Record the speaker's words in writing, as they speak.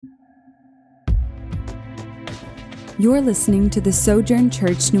You're listening to the Sojourn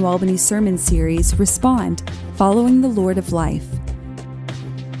Church New Albany sermon series, Respond, Following the Lord of Life.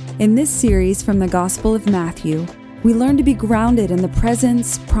 In this series from the Gospel of Matthew, we learn to be grounded in the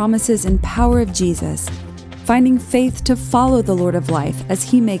presence, promises, and power of Jesus, finding faith to follow the Lord of Life as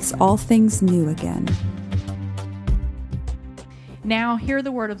He makes all things new again. Now hear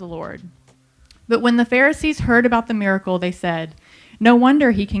the word of the Lord. But when the Pharisees heard about the miracle, they said, "No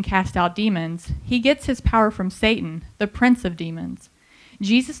wonder he can cast out demons. He gets his power from Satan, the prince of demons."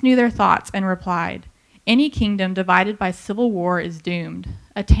 Jesus knew their thoughts and replied, "Any kingdom divided by civil war is doomed.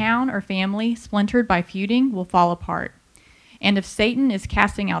 A town or family splintered by feuding will fall apart. And if Satan is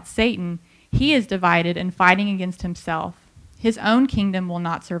casting out Satan, he is divided and fighting against himself. His own kingdom will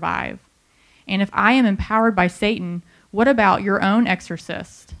not survive. And if I am empowered by Satan, what about your own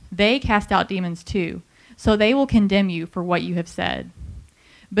exorcists? They cast out demons too, so they will condemn you for what you have said.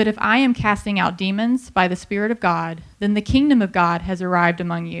 But if I am casting out demons by the Spirit of God, then the kingdom of God has arrived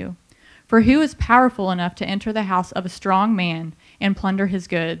among you. For who is powerful enough to enter the house of a strong man and plunder his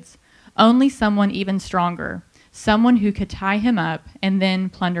goods? Only someone even stronger, someone who could tie him up and then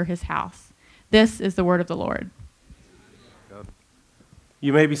plunder his house." This is the word of the Lord.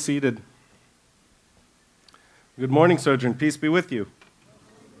 You may be seated. Good morning, Sojourn. Peace be with you.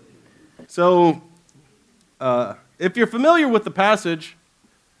 So, if you're familiar with the passage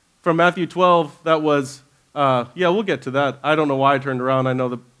from Matthew 12, that was, we'll get to that. I don't know why I turned around. I know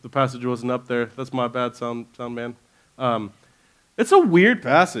the passage wasn't up there. That's my bad, sound man. It's a weird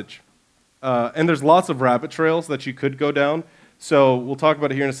passage, and there's lots of rabbit trails that you could go down. So we'll talk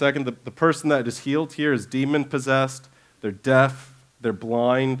about it here in a second. The person that is healed here is demon-possessed. They're deaf. They're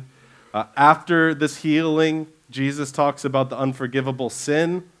blind. After this healing, Jesus talks about the unforgivable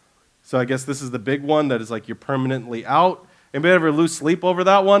sin. So I guess this is the big one that is like you're permanently out. Anybody ever lose sleep over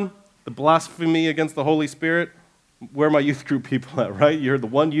that one? The blasphemy against the Holy Spirit? Where are my youth group people at, right? You heard the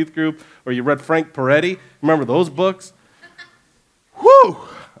one youth group, or you read Frank Peretti. Remember those books? Whew!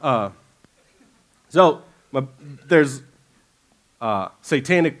 There's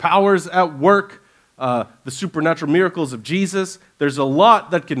satanic powers at work, the supernatural miracles of Jesus. There's a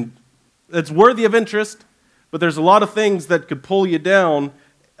lot that's worthy of interest, but there's a lot of things that could pull you down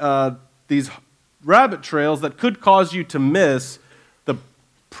these rabbit trails that could cause you to miss the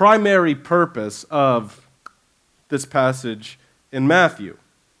primary purpose of this passage in Matthew.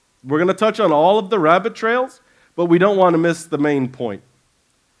 We're going to touch on all of the rabbit trails, but we don't want to miss the main point.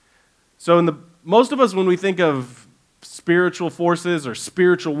 So most of us, when we think of spiritual forces or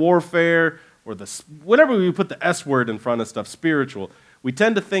spiritual warfare, or whenever we put the S word in front of stuff, spiritual, we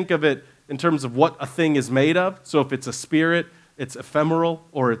tend to think of it in terms of what a thing is made of. So if it's a spirit, it's ephemeral,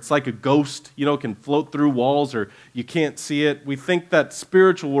 or it's like a ghost, can float through walls, or you can't see it. We think that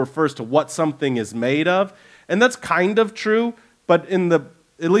spiritual refers to what something is made of, and that's kind of true, but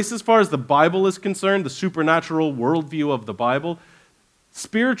at least as far as the Bible is concerned, the supernatural worldview of the Bible,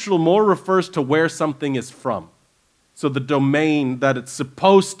 spiritual more refers to where something is from. So the domain that it's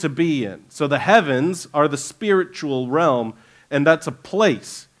supposed to be in. So the heavens are the spiritual realm, and that's a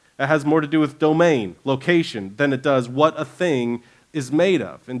place. It has more to do with domain, location, than it does what a thing is made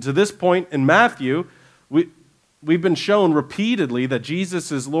of. And to this point in Matthew, we've been shown repeatedly that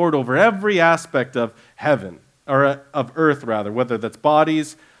Jesus is Lord over every aspect of heaven, or of earth rather, whether that's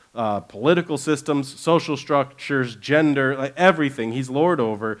bodies, political systems, social structures, gender, like everything He's Lord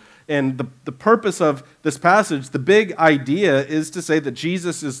over. And the purpose of this passage, the big idea is to say that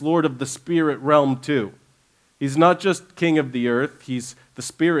Jesus is Lord of the spirit realm too. He's not just king of the earth, He's the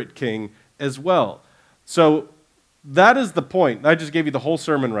spirit king as well. So that is the point. I just gave you the whole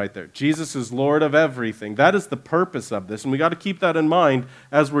sermon right there. Jesus is Lord of everything. That is the purpose of this, and we got to keep that in mind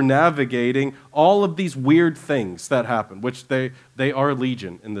as we're navigating all of these weird things that happen, which they are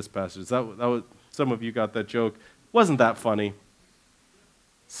legion in this passage. That was, some of you got that joke. Wasn't that funny?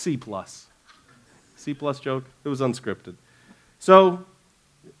 C+. C+ joke? It was unscripted. So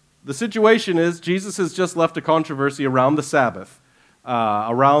the situation is Jesus has just left a controversy around the Sabbath,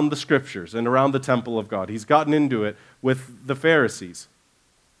 around the Scriptures, and around the temple of God. He's gotten into it with the Pharisees.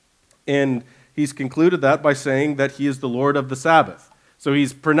 And he's concluded that by saying that He is the Lord of the Sabbath. So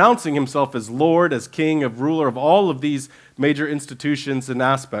he's pronouncing Himself as Lord, as King, of ruler of all of these major institutions and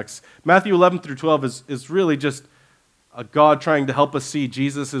aspects. Matthew 11 through 12 is really just a God trying to help us see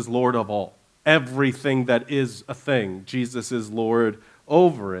Jesus is Lord of all. Everything that is a thing, Jesus is Lord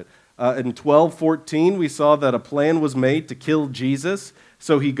over it. In 12:14, we saw that a plan was made to kill Jesus,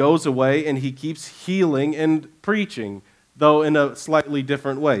 so He goes away and He keeps healing and preaching, though in a slightly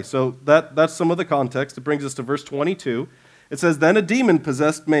different way. So that's some of the context. It brings us to verse 22, It says, then a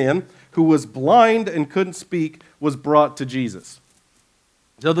demon-possessed man who was blind and couldn't speak was brought to Jesus.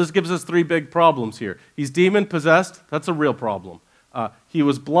 So this gives us three big problems here. He's demon-possessed. That's a real problem. He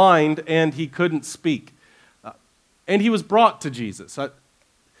was blind and he couldn't speak. And he was brought to Jesus.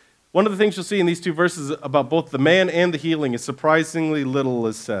 One of the things you'll see in these two verses about both the man and the healing is surprisingly little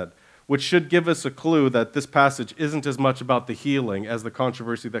is said, which should give us a clue that this passage isn't as much about the healing as the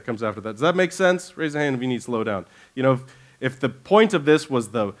controversy that comes after that. Does that make sense? Raise a hand if you need to slow down. You know, if the point of this was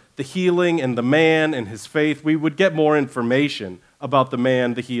the healing and the man and his faith, we would get more information about the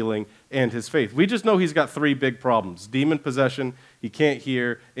man, the healing, and his faith. We just know he's got three big problems: demon possession, he can't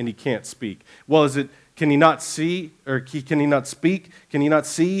hear, and he can't speak. Well, can he not see, or can he not speak? Can he not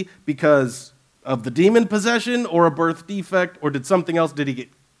see because of the demon possession or a birth defect, or did something else? Did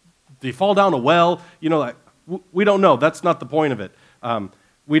he fall down a well? You know, we don't know. That's not the point of it.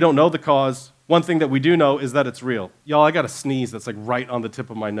 We don't know the cause. One thing that we do know is that it's real. Y'all, I got a sneeze that's like right on the tip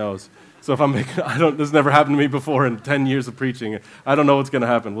of my nose. So if I'm making, this never happened to me before in 10 years of preaching. I don't know what's going to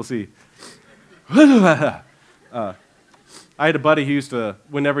happen. We'll see. I had a buddy who used to,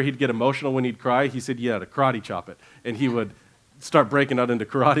 whenever he'd get emotional when he'd cry, he said, yeah, to karate chop it. And he would start breaking out into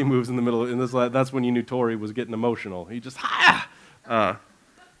karate moves in the middle. And that's when you knew Tori was getting emotional. He just,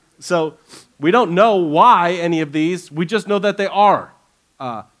 So we don't know why any of these. We just know that they are.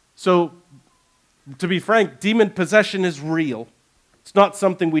 So to be frank, demon possession is real. It's not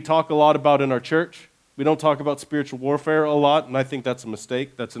something we talk a lot about in our church. We don't talk about spiritual warfare a lot, and I think that's a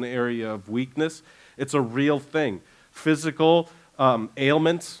mistake. That's an area of weakness. It's a real thing. Physical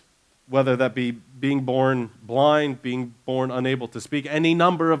ailments, whether that be being born blind, being born unable to speak, any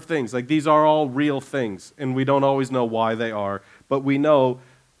number of things. Like, these are all real things, and we don't always know why they are, but we know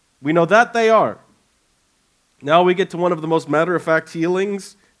that they are. Now we get to one of the most matter-of-fact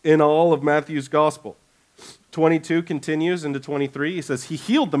healings in all of Matthew's gospel. 22 continues into 23. He says, he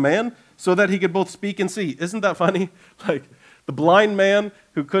healed the man so that he could both speak and see. Isn't that funny? Like, the blind man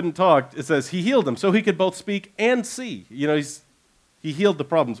who couldn't talk, it says he healed him so he could both speak and see. You know, he healed the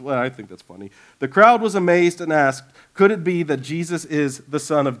problems. Well, I think that's funny. The crowd was amazed and asked, could it be that Jesus is the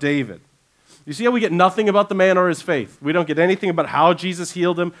son of David? You see how we get nothing about the man or his faith? We don't get anything about how Jesus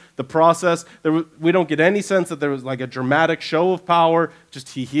healed him, the process. We don't get any sense that there was like a dramatic show of power. Just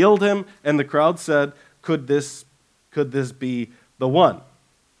he healed him, and the crowd said, could this be the one?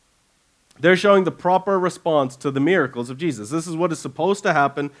 They're showing the proper response to the miracles of Jesus. This is what is supposed to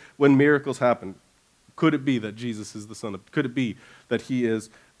happen when miracles happen. Could it be that Jesus is the Son of? Could it be that he is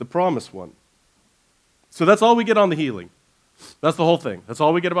the promised one? So that's all we get on the healing. That's the whole thing. That's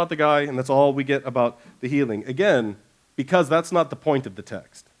all we get about the guy, and that's all we get about the healing. Again, because that's not the point of the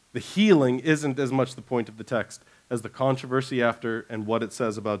text. The healing isn't as much the point of the text as the controversy after and what it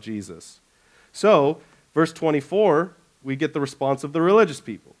says about Jesus. So, verse 24, we get the response of the religious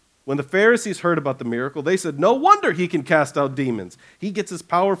people. When the Pharisees heard about the miracle, they said, no wonder he can cast out demons. He gets his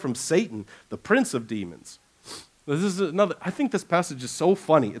power from Satan, the prince of demons. This is another. I think this passage is so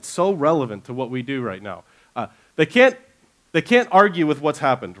funny. It's so relevant to what we do right now. They can't argue with what's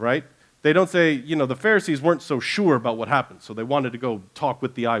happened, right? They don't say, the Pharisees weren't so sure about what happened, so they wanted to go talk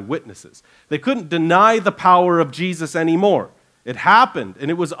with the eyewitnesses. They couldn't deny the power of Jesus anymore. It happened, and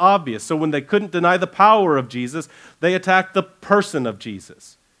it was obvious. So when they couldn't deny the power of Jesus, they attacked the person of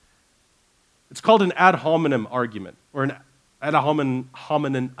Jesus. It's called an ad hominem argument, or an ad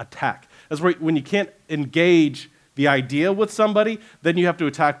hominem attack. That's where when you can't engage the idea with somebody, then you have to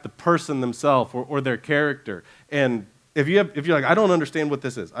attack the person themselves or their character. And if you're like, I don't understand what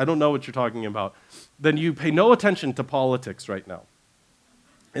this is, I don't know what you're talking about, then you pay no attention to politics right now.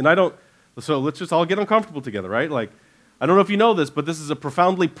 And so let's just all get uncomfortable together, right? Like, I don't know if you know this, but this is a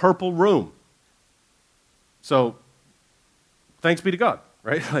profoundly purple room. So, thanks be to God,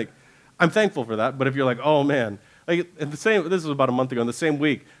 right? Like, I'm thankful for that, but if you're like, oh man, like this was about a month ago, in the same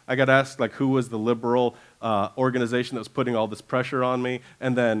week, I got asked like who was the liberal organization that was putting all this pressure on me,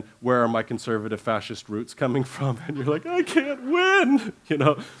 and then where are my conservative fascist roots coming from? And you're like, I can't win,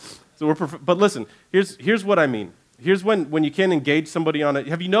 So but listen, here's what I mean. Here's when you can't engage somebody on it.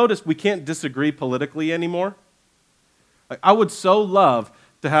 Have you noticed we can't disagree politically anymore? Like, I would so love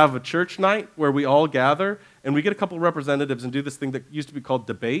to have a church night where we all gather and we get a couple of representatives and do this thing that used to be called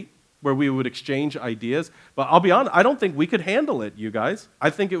debate, where we would exchange ideas. But I'll be honest, I don't think we could handle it, you guys.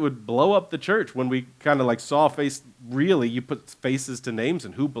 I think it would blow up the church when we kind of like saw you put faces to names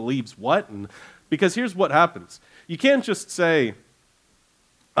and who believes what. Because here's what happens. You can't just say,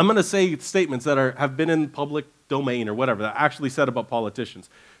 I'm going to say statements that have been in public domain or whatever, that actually said about politicians.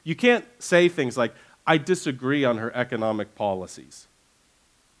 You can't say things like, I disagree on her economic policies.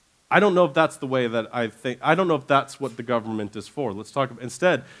 I don't know if that's the way that I think. I don't know if that's what the government is for. Let's talk about,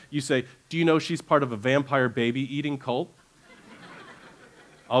 instead, you say, do you know she's part of a vampire baby-eating cult?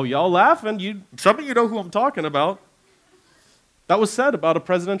 Oh, y'all laughing. Some of you know who I'm talking about. That was said about a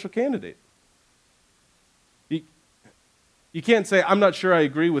presidential candidate. You can't say, I'm not sure I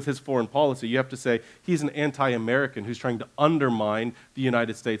agree with his foreign policy. You have to say, he's an anti-American who's trying to undermine the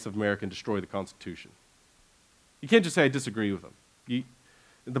United States of America and destroy the Constitution. You can't just say, I disagree with him.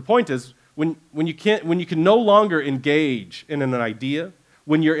 The point is, when you can no longer engage in an idea,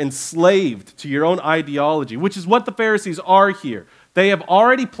 when you're enslaved to your own ideology, which is what the Pharisees are here. They have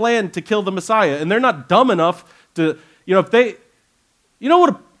already planned to kill the Messiah, and they're not dumb enough to,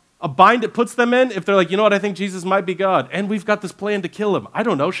 what a bind it puts them in if they're like, you know what, I think Jesus might be God, and we've got this plan to kill him. I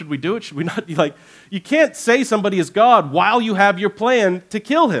don't know, should we do it? Should we not? You can't say somebody is God while you have your plan to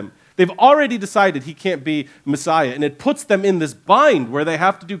kill him. They've already decided he can't be Messiah, and it puts them in this bind where they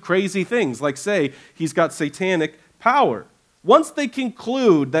have to do crazy things, like say he's got satanic power. Once they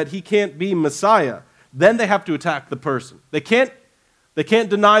conclude that he can't be Messiah, then they have to attack the person. They can't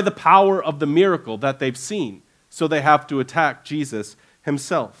deny the power of the miracle that they've seen, so they have to attack Jesus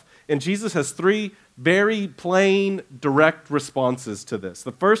himself. And Jesus has three very plain, direct responses to this.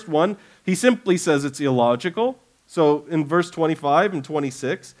 The first one, he simply says it's illogical. So in verse 25 and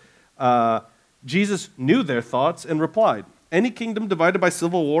 26, Jesus knew their thoughts and replied, any kingdom divided by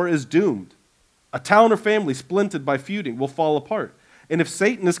civil war is doomed. A town or family splintered by feuding will fall apart. And if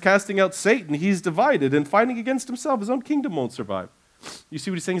Satan is casting out Satan, he's divided and fighting against himself. His own kingdom won't survive. You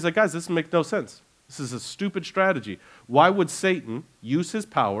see what he's saying? He's like, guys, this makes no sense. This is a stupid strategy. Why would Satan use his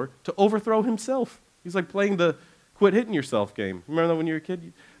power to overthrow himself? He's like playing the quit hitting yourself game. Remember that when you were a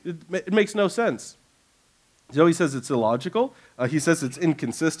kid? It makes no sense. So he says it's illogical. He says it's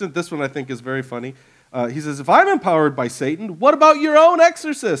inconsistent. This one I think is very funny. He says, if I'm empowered by Satan, what about your own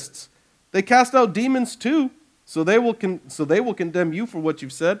exorcists? They cast out demons too, so they will condemn you for what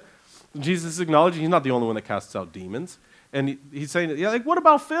you've said. Jesus is acknowledging he's not the only one that casts out demons. And he's saying, yeah, like, what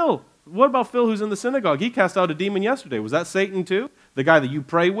about Phil? What about Phil who's in the synagogue? He cast out a demon yesterday. Was that Satan too? The guy that you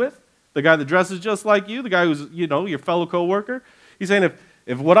pray with? The guy that dresses just like you? The guy who's, your fellow co-worker? He's saying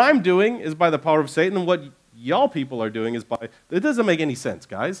if what I'm doing is by the power of Satan, and what y'all people are doing is by... It doesn't make any sense,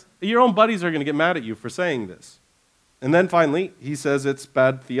 guys. Your own buddies are going to get mad at you for saying this. And then finally, he says it's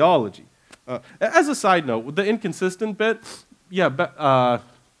bad theology. As a side note, the inconsistent bit, yeah.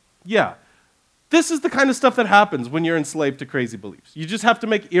 This is the kind of stuff that happens when you're enslaved to crazy beliefs. You just have to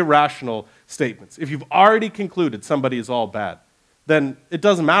make irrational statements. If you've already concluded somebody is all bad, then it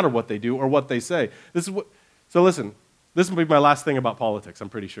doesn't matter what they do or what they say. So listen, this will be my last thing about politics, I'm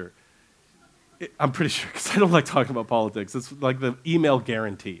pretty sure. Because I don't like talking about politics. It's like the email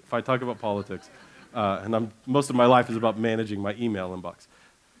guarantee. If I talk about politics, and most of my life is about managing my email inbox.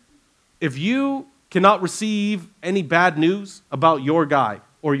 If you cannot receive any bad news about your guy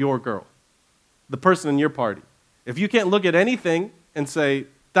or your girl, the person in your party, if you can't look at anything and say,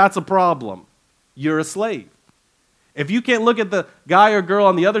 that's a problem, you're a slave. If you can't look at the guy or girl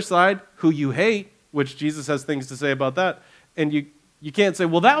on the other side who you hate, which Jesus has things to say about that, and you can't say,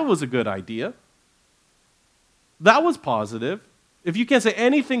 well, that was a good idea. That was positive. If you can't say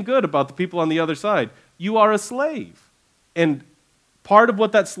anything good about the people on the other side, you are a slave. And part of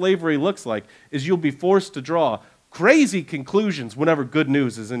what that slavery looks like is you'll be forced to draw crazy conclusions whenever good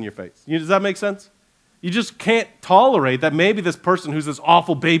news is in your face. Does that make sense? You just can't tolerate that maybe this person who's this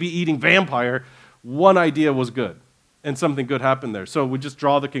awful baby-eating vampire, one idea was good, and something good happened there. So we just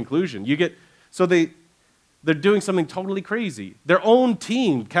draw the conclusion. They're doing something totally crazy. Their own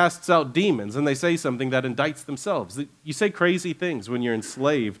team casts out demons, and they say something that indicts themselves. You say crazy things when you're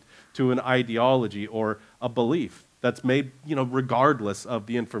enslaved to an ideology or a belief that's made, regardless of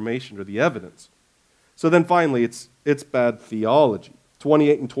the information or the evidence. So then finally, it's bad theology.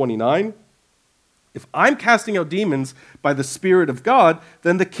 28 and 29. If I'm casting out demons by the Spirit of God,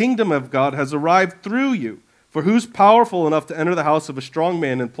 then the kingdom of God has arrived through you. For who's powerful enough to enter the house of a strong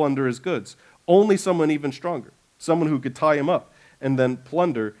man and plunder his goods? Only someone even stronger. Someone who could tie him up and then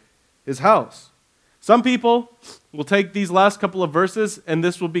plunder his house. Some people will take these last couple of verses, and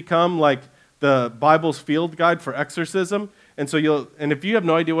this will become like the Bible's field guide for exorcism. And if you have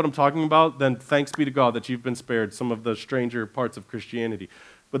no idea what I'm talking about, then thanks be to God that you've been spared some of the stranger parts of Christianity.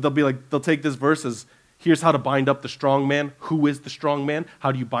 But they'll take this verse as, here's how to bind up the strong man. Who is the strong man?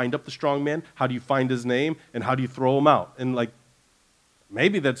 How do you bind up the strong man? How do you find his name? And how do you throw him out? And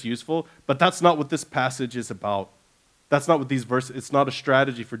maybe that's useful, but that's not what this passage is about. That's not what these verses, it's not a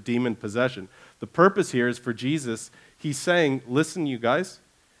strategy for demon possession. The purpose here is for Jesus. He's saying, listen, you guys,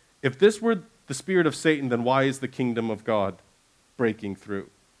 if this were the spirit of Satan, then why is the kingdom of God breaking through?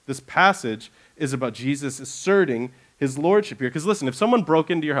 This passage is about Jesus asserting his lordship here. Because listen, if someone broke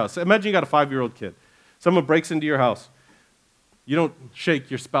into your house, imagine you got a 5-year-old kid. Someone breaks into your house. You don't shake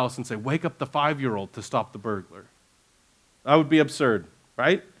your spouse and say, wake up the 5-year-old to stop the burglar. That would be absurd,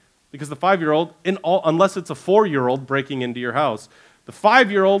 right? Because the 5-year-old, unless it's a 4-year-old breaking into your house, the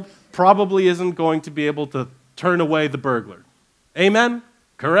 5-year-old probably isn't going to be able to turn away the burglar. Amen?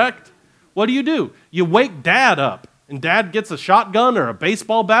 Correct? What do? You wake dad up, and dad gets a shotgun or a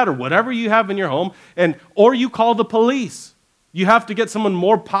baseball bat or whatever you have in your home, or you call the police. You have to get someone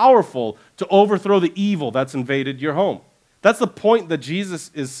more powerful to overthrow the evil that's invaded your home. That's the point that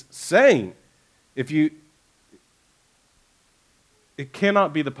Jesus is saying. It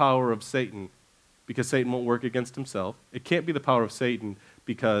cannot be the power of Satan because Satan won't work against himself. It can't be the power of Satan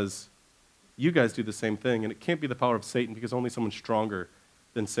because you guys do the same thing. And it can't be the power of Satan because only someone stronger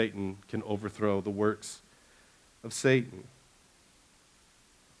than Satan can overthrow the works of Satan.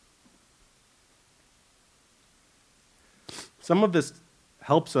 Some of this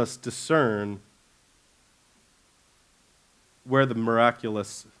helps us discern where the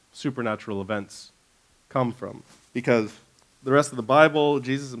miraculous supernatural events come from. Because the rest of the Bible,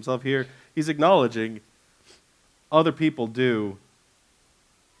 Jesus himself here, he's acknowledging other people do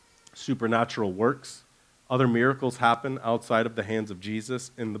supernatural works. Other miracles happen outside of the hands of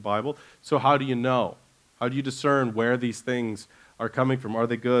Jesus in the Bible. So how do you know? How do you discern where these things are coming from? Are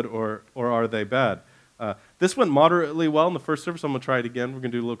they good or are they bad? This went moderately well in the first service. I'm going to try it again. We're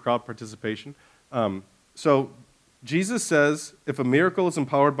going to do a little crowd participation. So Jesus says, if a miracle is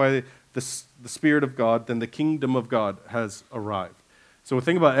empowered by the Spirit of God, then the kingdom of God has arrived. So we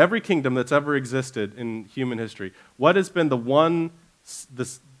think about every kingdom that's ever existed in human history. What has been the one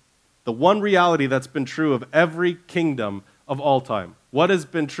reality that's been true of every kingdom of all time? What has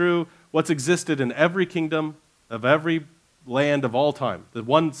been true? What's existed in every kingdom of every land of all time? The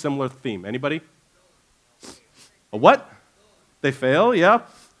one similar theme. Anybody? A what? They fail, yeah.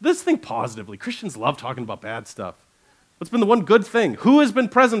 Let's think positively. Christians love talking about bad stuff. What's been the one good thing? Who has been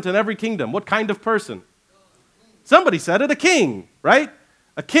present in every kingdom? What kind of person? Somebody said it, a king, right?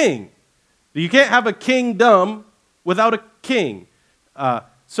 A king. You can't have a kingdom without a king.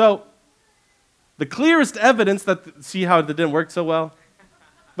 So the clearest evidence that, see how it didn't work so well?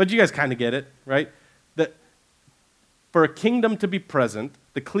 But you guys kind of get it, right? That for a kingdom to be present,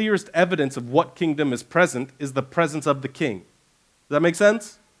 the clearest evidence of what kingdom is present is the presence of the king. Does that make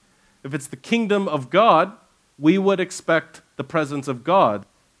sense? If it's the kingdom of God, we would expect the presence of God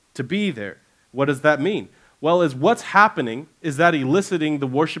to be there. What does that mean? Well, what's happening is that eliciting the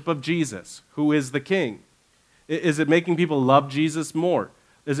worship of Jesus, who is the king. Is it making people love Jesus more?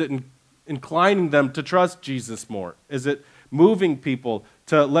 Is it inclining them to trust Jesus more? Is it moving people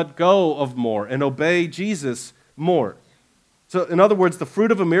to let go of more and obey Jesus more? So, in other words, the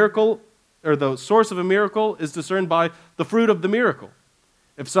fruit of a miracle, or the source of a miracle, is discerned by the fruit of the miracle.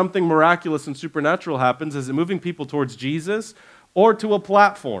 If something miraculous and supernatural happens, is it moving people towards Jesus or to a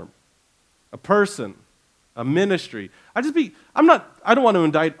platform, a person, a ministry? I don't want to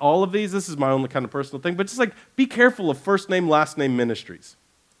indict all of these. This is my own kind of personal thing, but just like be careful of first name, last name ministries.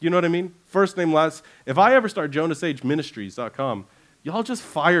 You know what I mean? First name, last. If I ever start jonahsageministries.com, y'all just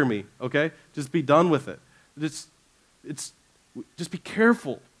fire me, okay? Just be done with it. Just be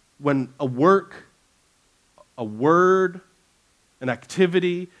careful when a work, a word, an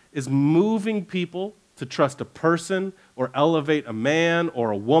activity is moving people to trust a person or elevate a man or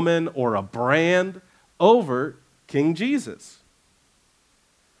a woman or a brand over King Jesus.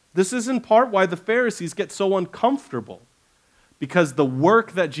 This is in part why the Pharisees get so uncomfortable, because the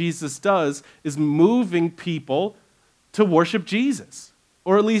work that Jesus does is moving people to worship Jesus,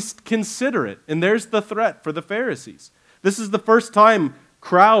 or at least consider it. And there's the threat for the Pharisees. This is the first time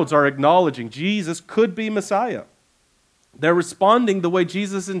crowds are acknowledging Jesus could be Messiah. They're responding the way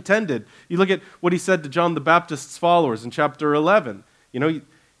Jesus intended. You look at what he said to John the Baptist's followers in chapter 11.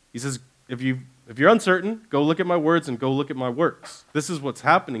 He says, if you're uncertain, go look at my words and go look at my works. This is what's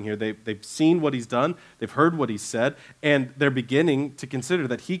happening here. They've seen what he's done. They've heard what he said. And they're beginning to consider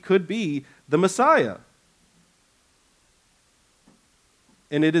that he could be the Messiah.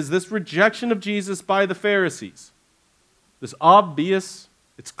 And it is this rejection of Jesus by the Pharisees, this obvious,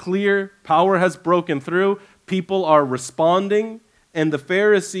 it's clear, power has broken through, people are responding, and the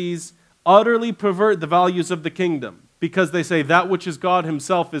Pharisees utterly pervert the values of the kingdom because they say that which is God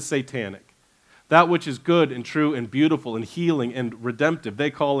himself is satanic. That which is good and true and beautiful and healing and redemptive,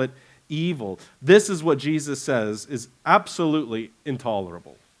 they call it evil. This is what Jesus says is absolutely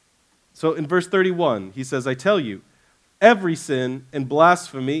intolerable. So in verse 31, he says, I tell you, every sin and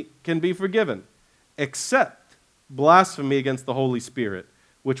blasphemy can be forgiven, except blasphemy against the Holy Spirit,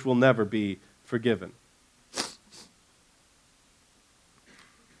 which will never be forgiven.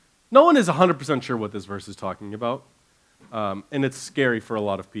 No one is 100% sure what this verse is talking about, and it's scary for a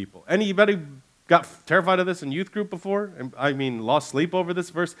lot of people. Anybody got terrified of this in youth group before? I mean, lost sleep over this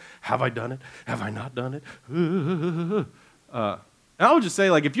verse? Have I done it? Have I not done it? And I would just say,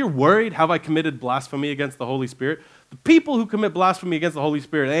 like, if you're worried, have I committed blasphemy against the Holy Spirit? The people who commit blasphemy against the Holy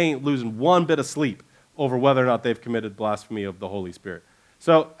Spirit, they ain't losing one bit of sleep over whether or not they've committed blasphemy of the Holy Spirit.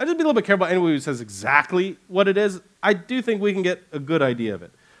 So I just be a little bit careful about anyone who says exactly what it is. I do think we can get a good idea of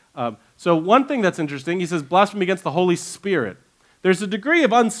it. So one thing that's interesting, he says blasphemy against the Holy Spirit. There's a degree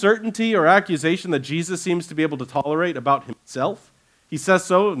of uncertainty or accusation that Jesus seems to be able to tolerate about himself. He says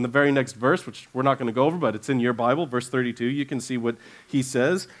so in the very next verse, which we're not going to go over, but it's in your Bible, verse 32. You can see what he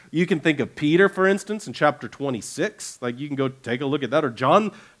says. You can think of Peter, for instance, in chapter 26. Like, you can go take a look at that. Or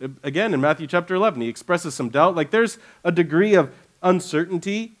John, again, in Matthew chapter 11, he expresses some doubt. Like, there's a degree of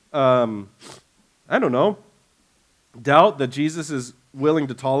uncertainty, doubt that Jesus is willing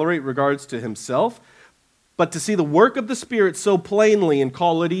to tolerate regards to himself, but to see the work of the Spirit so plainly and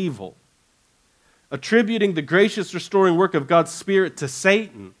call it evil. Attributing the gracious restoring work of God's Spirit to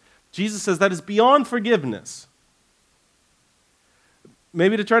Satan, Jesus says that is beyond forgiveness.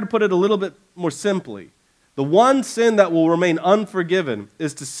 Maybe to try to put it a little bit more simply, the one sin that will remain unforgiven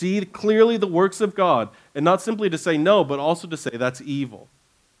is to see clearly the works of God and not simply to say no, but also to say that's evil.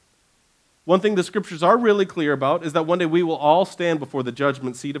 One thing the scriptures are really clear about is that one day we will all stand before the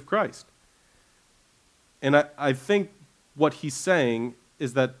judgment seat of Christ. And I think what he's saying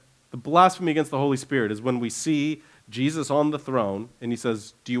is that the blasphemy against the Holy Spirit is when we see Jesus on the throne and he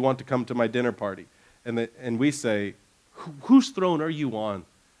says, do you want to come to my dinner party? And we say, whose throne are you on?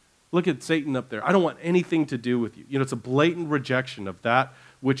 Look at Satan up there. I don't want anything to do with you. You know, it's a blatant rejection of that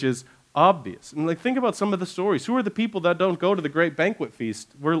which is obvious. And think about some of the stories. Who are the people that don't go to the great banquet feast?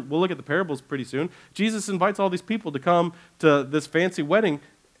 We'll look at the parables pretty soon. Jesus invites all these people to come to this fancy wedding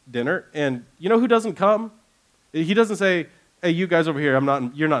dinner, and you know who doesn't come? He doesn't say, hey, you guys over here,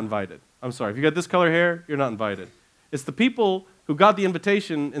 you're not invited. I'm sorry. If you got this color hair, you're not invited. It's the people who got the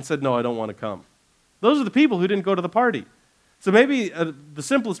invitation and said, no, I don't want to come. Those are the people who didn't go to the party. So maybe the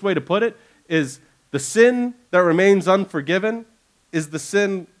simplest way to put it is the sin that remains unforgiven is the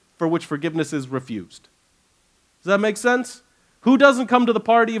sin for which forgiveness is refused. Does that make sense? Who doesn't come to the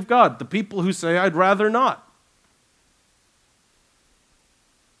party of God? The people who say, I'd rather not.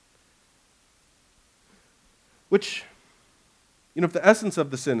 Which, if the essence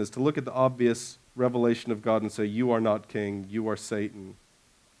of the sin is to look at the obvious revelation of God and say, you are not king, you are Satan,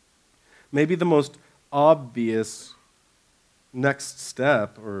 maybe the most obvious next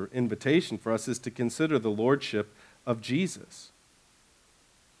step or invitation for us is to consider the lordship of Jesus.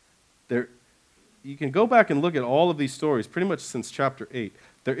 You can go back and look at all of these stories pretty much since chapter 8.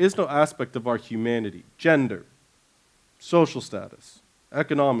 There is no aspect of our humanity, gender, social status,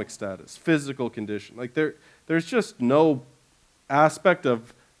 economic status, physical condition. There's just no aspect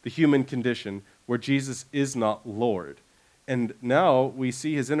of the human condition where Jesus is not Lord. And now we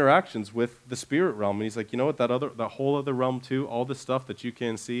see his interactions with the spirit realm. And he's like, you know what, that whole other realm too, all the stuff that you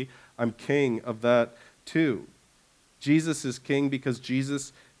can see, I'm king of that too. Jesus is king because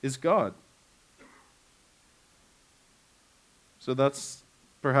Jesus is God. So that's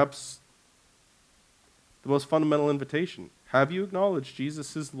perhaps the most fundamental invitation. Have you acknowledged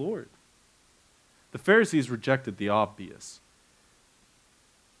Jesus is Lord? The Pharisees rejected the obvious.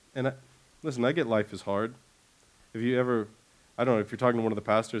 And listen, I get life is hard. If you ever, I don't know, if you're talking to one of the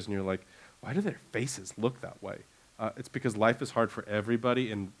pastors and you're like, why do their faces look that way? It's because life is hard for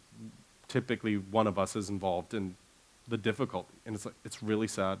everybody, and typically one of us is involved in the difficulty. And it's really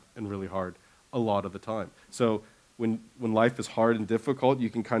sad and really hard a lot of the time. So when life is hard and difficult, you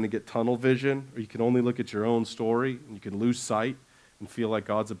can kind of get tunnel vision, or you can only look at your own story, and you can lose sight and feel like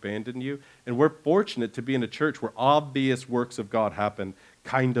God's abandoned you. And we're fortunate to be in a church where obvious works of God happen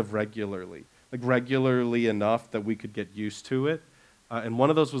kind of regularly, like regularly enough that we could get used to it. And one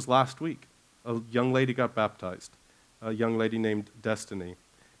of those was last week. A young lady got baptized, a young lady named Destiny.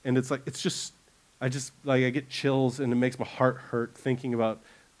 And I get chills, and it makes my heart hurt thinking about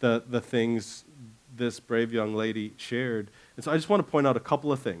the things this brave young lady shared. And so I just want to point out a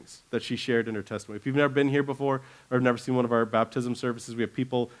couple of things that she shared in her testimony. If you've never been here before or never seen one of our baptism services, we have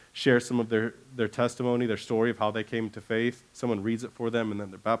people share some of their testimony, their story of how they came to faith. Someone reads it for them, and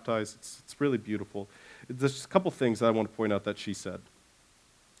then they're baptized. It's really beautiful. There's just a couple things that I want to point out that she said.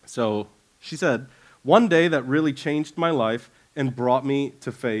 So she said, one day that really changed my life and brought me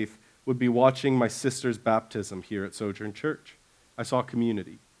to faith would be watching my sister's baptism here at Sojourn Church. I saw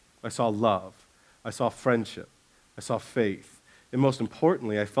community. I saw love. I saw friendship. I saw faith. And most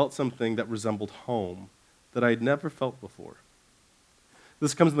importantly, I felt something that resembled home that I had never felt before.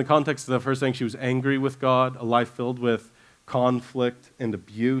 This comes in the context of her saying she was angry with God, a life filled with conflict and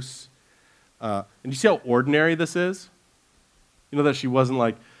abuse. And you see how ordinary this is? You know that she wasn't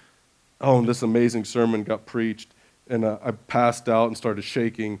like, oh, this amazing sermon got preached, and I passed out and started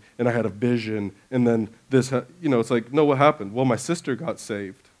shaking, and I had a vision, and then this, it's like, no, what happened? Well, my sister got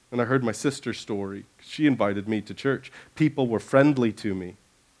saved, and I heard my sister's story. She invited me to church. People were friendly to me.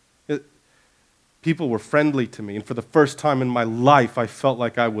 People were friendly to me, and for the first time in my life, I felt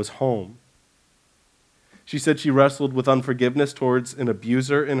like I was home. She said she wrestled with unforgiveness towards an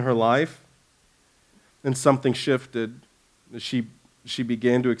abuser in her life, and something shifted. She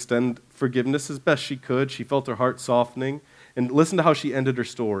began to extend forgiveness as best she could. She felt her heart softening. And listen to how she ended her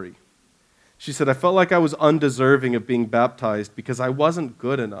story. She said, I felt like I was undeserving of being baptized because I wasn't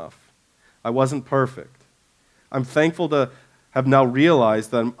good enough. I wasn't perfect. I'm thankful to have now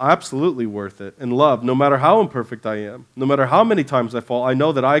realized that I'm absolutely worth it and loved, no matter how imperfect I am, no matter how many times I fall. I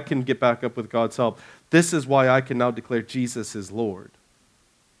know that I can get back up with God's help. This is why I can now declare Jesus is Lord.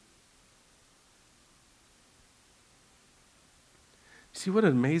 See what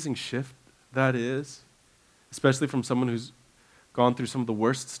an amazing shift that is, especially from someone who's gone through some of the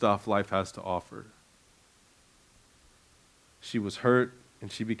worst stuff life has to offer. She was hurt,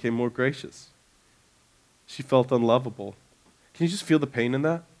 and she became more gracious. She felt unlovable. Can you just feel the pain in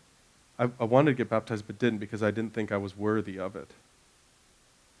that? I wanted to get baptized, but didn't because I didn't think I was worthy of it.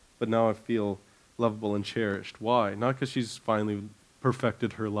 But now I feel lovable and cherished. Why? Not because she's finally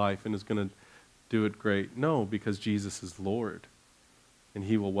perfected her life and is going to do it great. No, because Jesus is Lord. And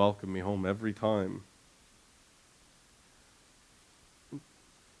he will welcome me home every time.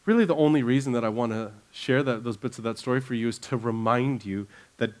 Really, the only reason that I want to share those bits of that story for you is to remind you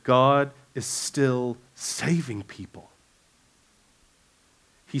that God is still saving people.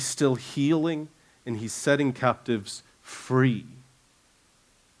 He's still healing, and he's setting captives free.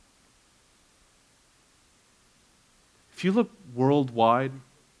 If you look worldwide,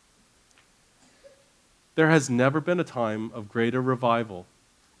 there has never been a time of greater revival,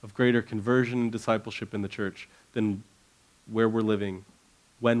 of greater conversion and discipleship in the church than where we're living,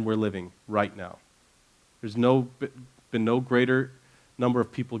 when we're living right now. There's been no greater number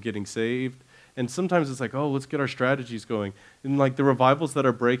of people getting saved. And sometimes it's like, oh, let's get our strategies going. And like the revivals that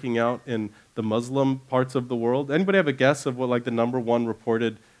are breaking out in the Muslim parts of the world, anybody have a guess of what like the number one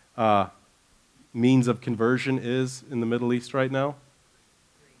reported means of conversion is in the Middle East right now?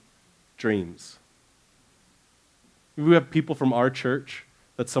 Dreams. We have people from our church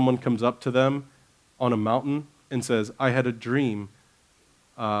that someone comes up to them on a mountain and says, I had a dream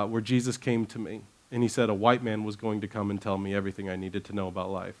where Jesus came to me. And he said a white man was going to come and tell me everything I needed to know about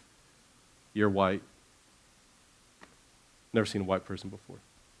life. You're white. Never seen a white person before.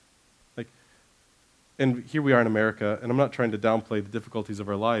 And here we are in America, and I'm not trying to downplay the difficulties of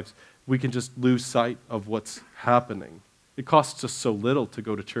our lives. We can just lose sight of what's happening. It costs us so little to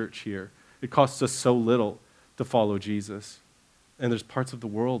go to church here. It costs us so little to follow Jesus. And there's parts of the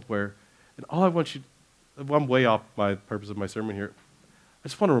world where, and all I want you, I'm way off my purpose of my sermon here. I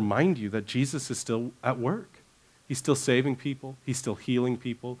just want to remind you that Jesus is still at work. He's still saving people. He's still healing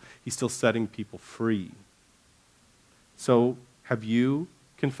people. He's still setting people free. So have you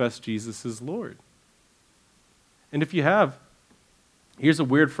confessed Jesus as Lord? And if you have, here's a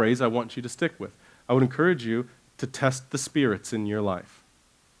weird phrase I want you to stick with. I would encourage you to test the spirits in your life.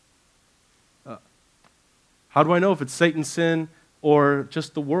 How do I know if it's Satan's sin or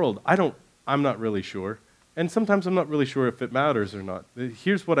just the world? I'm not really sure. And sometimes I'm not really sure if it matters or not.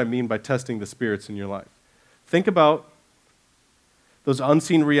 Here's what I mean by testing the spirits in your life. Think about those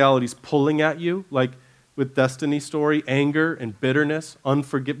unseen realities pulling at you, like with Destiny's story, anger and bitterness,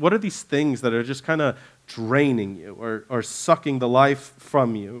 unforgiveness. What are these things that are just kind of draining you or sucking the life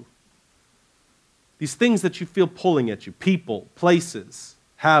from you? These things that you feel pulling at you, people, places,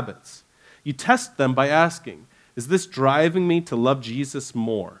 habits. You test them by asking, is this driving me to love Jesus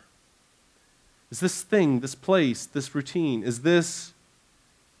more? Is this thing, this place, this routine, is this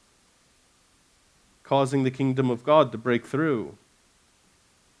causing the kingdom of God to break through?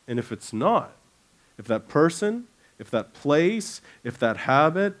 And if it's not, if that person, if that place, if that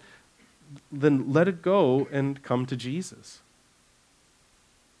habit, then let it go and come to Jesus.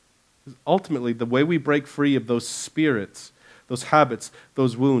 Ultimately, the way we break free of those spirits, those habits,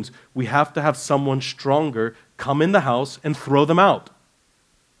 those wounds, we have to have someone stronger come in the house and throw them out.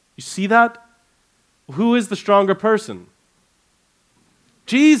 You see that? Who is the stronger person?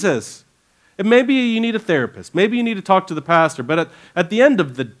 Jesus. And maybe you need a therapist. Maybe you need to talk to the pastor. But at the end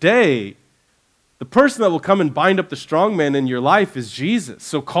of the day, The person that will come and bind up the strong man in your life is Jesus.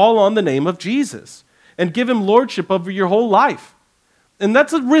 So call on the name of Jesus and give him lordship over your whole life. And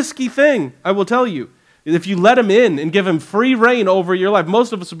that's a risky thing, I will tell you. If you let him in and give him free reign over your life,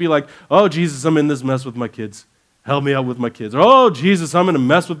 most of us will be like, oh, Jesus, I'm in this mess with my kids. Help me out with my kids. Or, oh, Jesus, I'm in a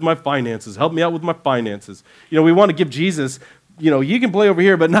mess with my finances. Help me out with my finances. We want to give Jesus, you can play over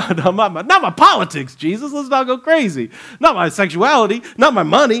here, but not my politics, Jesus. Let's not go crazy. Not my sexuality, not my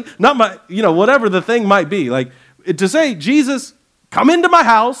money, not my, whatever the thing might be. Like, to say, Jesus, come into my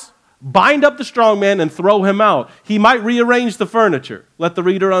house, bind up the strong man, and throw him out. He might rearrange the furniture. Let the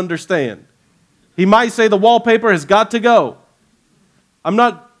reader understand. He might say the wallpaper has got to go.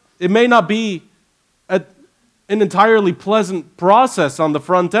 It may not be an entirely pleasant process on the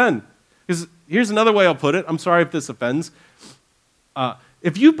front end. Because here's another way I'll put it. I'm sorry if this offends.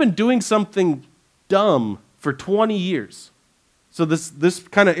 If you've been doing something dumb for 20 years, so this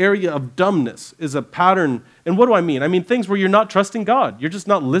kind of area of dumbness is a pattern. And what do I mean? I mean things where you're not trusting God. You're just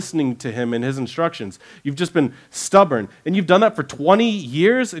not listening to him and his instructions. You've just been stubborn. And you've done that for 20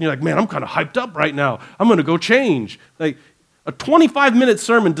 years, and you're like, man, I'm kind of hyped up right now. I'm going to go change. Like, a 25-minute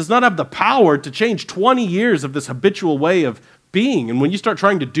sermon does not have the power to change 20 years of this habitual way of being. And when you start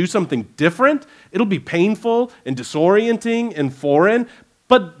trying to do something different, it'll be painful and disorienting and foreign.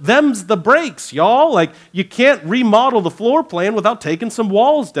 But them's the breaks, y'all. Like, you can't remodel the floor plan without taking some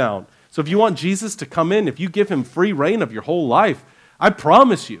walls down. So if you want Jesus to come in, if you give him free reign of your whole life, I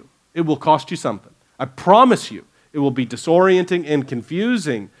promise you it will cost you something. I promise you it will be disorienting and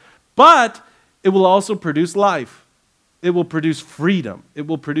confusing. But it will also produce life. It will produce freedom. It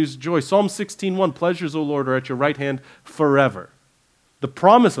will produce joy. Psalm 16:1, pleasures, O Lord, are at your right hand forever. The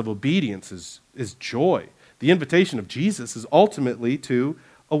promise of obedience is joy. The invitation of Jesus is ultimately to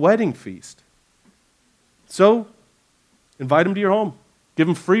a wedding feast. So, invite him to your home. Give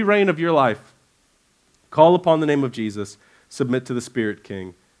him free reign of your life. Call upon the name of Jesus. Submit to the Spirit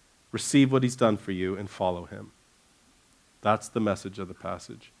King. Receive what he's done for you and follow him. That's the message of the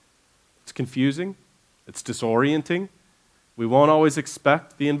passage. It's confusing. It's disorienting. We won't always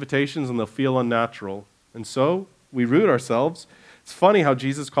expect the invitations, and they'll feel unnatural. And so, we root ourselves. It's funny how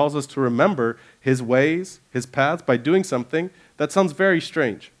Jesus calls us to remember his ways, his paths, by doing something that sounds very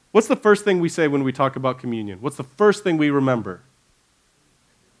strange. What's the first thing we say when we talk about communion? What's the first thing we remember?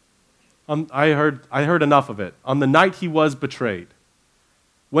 I heard enough of it. On the night he was betrayed.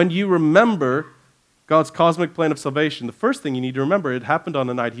 When you remember God's cosmic plan of salvation, the first thing you need to remember, it happened on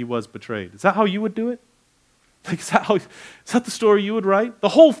the night he was betrayed. Is that how you would do it? Like, is that the story you would write? The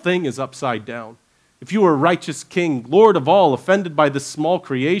whole thing is upside down. If you were a righteous king, Lord of all, offended by this small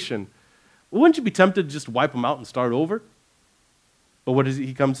creation, wouldn't you be tempted to just wipe him out and start over? But what is it?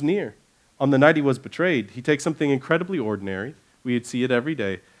 He comes near. On the night he was betrayed, he takes something incredibly ordinary. We'd see it every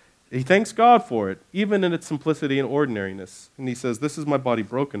day. He thanks God for it, even in its simplicity and ordinariness. And he says, this is my body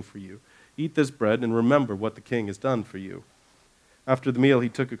broken for you. Eat this bread and remember what the king has done for you. After the meal, he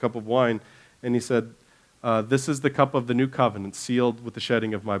took a cup of wine and he said, this is the cup of the new covenant, sealed with the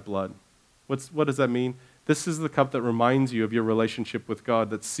shedding of my blood. What does that mean? This is the cup that reminds you of your relationship with God,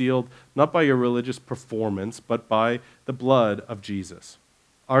 that's sealed not by your religious performance, but by the blood of Jesus.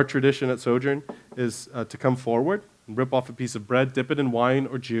 Our tradition at Sojourn is to come forward and rip off a piece of bread, dip it in wine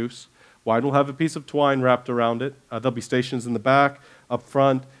or juice. Wine will have a piece of twine wrapped around it. There'll be stations in the back, up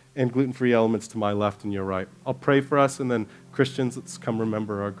front, and gluten-free elements to my left and your right. I'll pray for us, and then Christians, let's come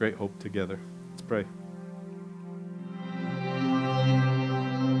remember our great hope together. Let's pray.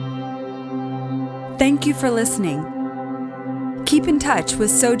 Thank you for listening. Keep in touch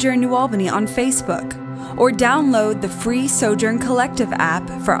with Sojourn New Albany on Facebook, or download the free Sojourn Collective app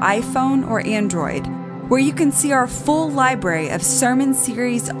for iPhone or Android, where you can see our full library of sermon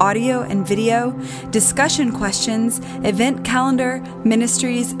series audio and video, discussion questions, event calendar,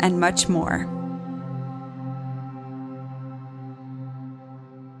 ministries, and much more.